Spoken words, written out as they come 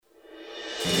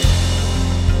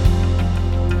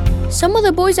Some of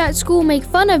the boys at school make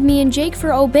fun of me and Jake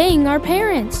for obeying our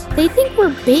parents. They think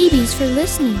we're babies for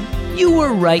listening. You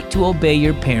were right to obey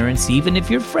your parents even if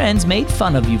your friends made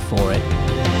fun of you for it.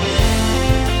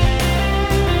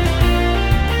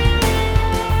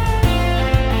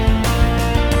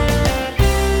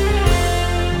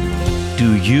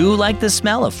 Do you like the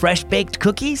smell of fresh-baked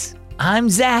cookies? I'm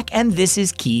Zach, and this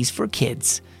is Keys for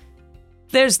Kids.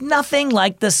 There's nothing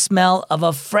like the smell of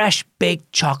a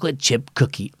fresh-baked chocolate chip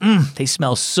cookie. They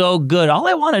smell so good, all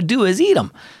I want to do is eat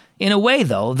them. In a way,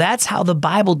 though, that's how the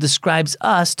Bible describes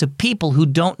us to people who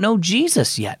don't know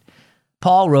Jesus yet.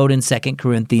 Paul wrote in 2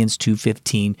 Corinthians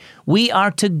 2:15, "We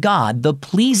are to God the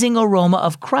pleasing aroma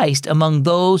of Christ among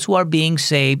those who are being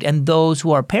saved and those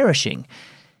who are perishing."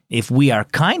 If we are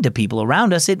kind to people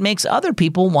around us, it makes other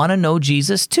people want to know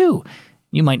Jesus too.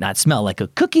 You might not smell like a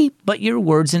cookie, but your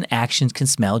words and actions can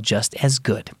smell just as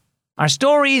good. Our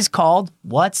story is called,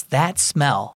 What's That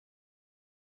Smell?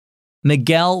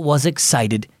 Miguel was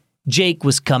excited. Jake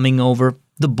was coming over.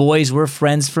 The boys were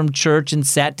friends from church and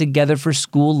sat together for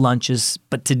school lunches,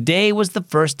 but today was the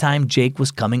first time Jake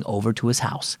was coming over to his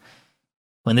house.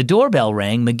 When the doorbell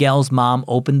rang, Miguel's mom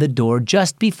opened the door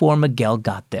just before Miguel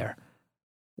got there.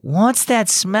 "What's that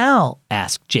smell?"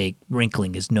 asked Jake,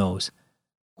 wrinkling his nose.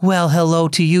 "Well, hello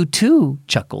to you too,"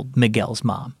 chuckled Miguel's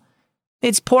mom.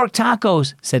 "It's pork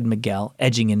tacos," said Miguel,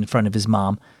 edging in front of his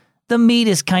mom. "The meat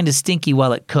is kind of stinky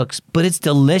while it cooks, but it's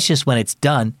delicious when it's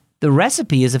done. The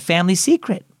recipe is a family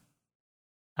secret."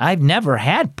 "I've never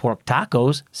had pork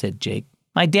tacos," said Jake.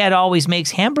 "My dad always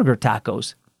makes hamburger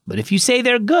tacos, but if you say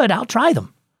they're good, I'll try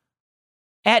them."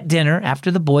 At dinner,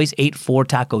 after the boys ate 4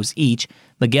 tacos each,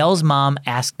 Miguel's mom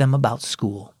asked them about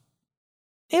school.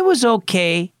 "It was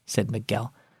okay," said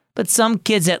Miguel, "but some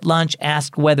kids at lunch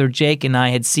asked whether Jake and I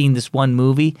had seen this one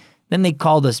movie. Then they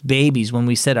called us babies when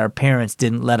we said our parents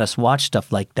didn't let us watch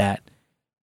stuff like that."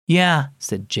 "Yeah,"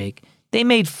 said Jake. "They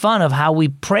made fun of how we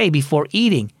pray before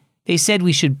eating. They said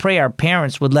we should pray our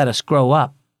parents would let us grow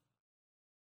up."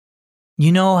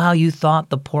 "You know how you thought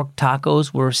the pork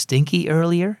tacos were stinky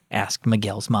earlier?" asked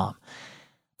Miguel's mom.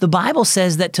 "The Bible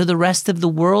says that to the rest of the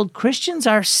world, Christians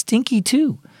are stinky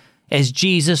too. As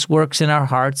Jesus works in our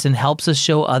hearts and helps us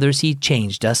show others He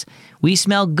changed us, we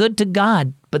smell good to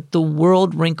God, but the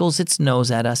world wrinkles its nose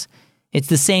at us. It's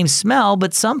the same smell,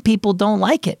 but some people don't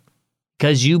like it.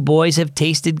 Because you boys have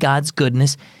tasted God's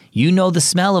goodness, you know the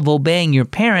smell of obeying your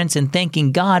parents and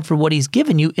thanking God for what He's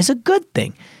given you is a good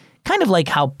thing. Kind of like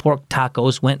how pork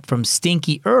tacos went from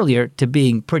stinky earlier to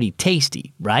being pretty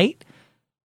tasty, right?"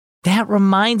 "That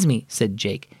reminds me," said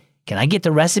Jake. "Can I get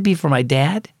the recipe for my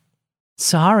dad?"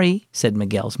 "Sorry," said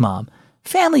Miguel's mom.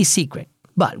 "Family secret,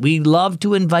 but we'd love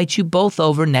to invite you both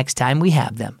over next time we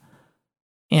have them."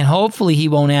 "And hopefully he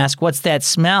won't ask what's that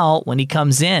smell when he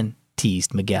comes in,"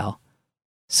 teased Miguel.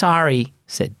 "Sorry,"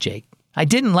 said Jake. "I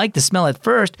didn't like the smell at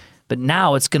first, but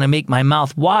now it's going to make my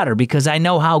mouth water because I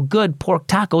know how good pork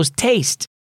tacos taste."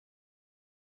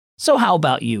 So how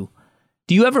about you?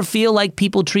 Do you ever feel like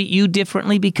people treat you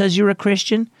differently because you're a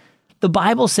Christian? The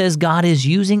Bible says God is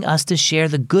using us to share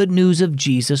the good news of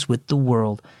Jesus with the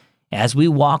world. As we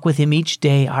walk with Him each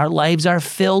day, our lives are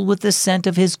filled with the scent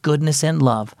of His goodness and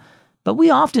love. But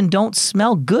we often don't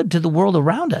smell good to the world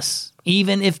around us.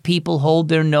 Even if people hold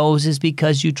their noses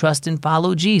because you trust and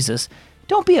follow Jesus,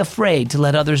 don't be afraid to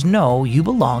let others know you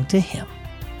belong to Him.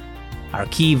 Our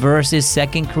key verse is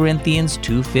 2 Corinthians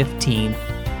 2:15.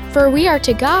 For we are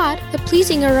to God the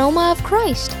pleasing aroma of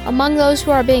Christ among those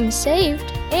who are being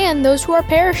saved and those who are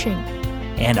perishing.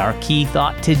 And our key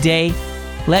thought today,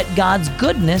 let God's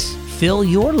goodness fill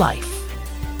your life.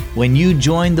 When you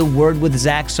join the Word with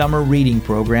Zach summer reading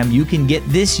program, you can get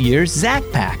this year's Zach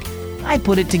Pack. I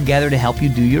put it together to help you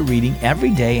do your reading every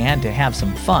day and to have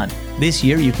some fun. This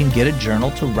year, you can get a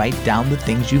journal to write down the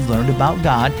things you've learned about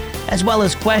God, as well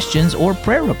as questions or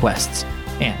prayer requests.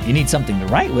 And you need something to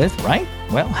write with, right?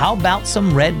 Well, how about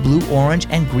some red, blue, orange,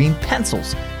 and green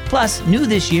pencils? Plus, new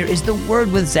this year is the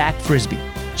Word with Zach Frisbee.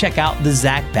 Check out the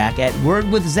Zach Pack at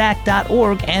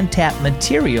wordwithzach.org and tap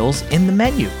Materials in the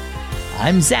menu.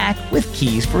 I'm Zach with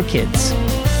Keys for Kids.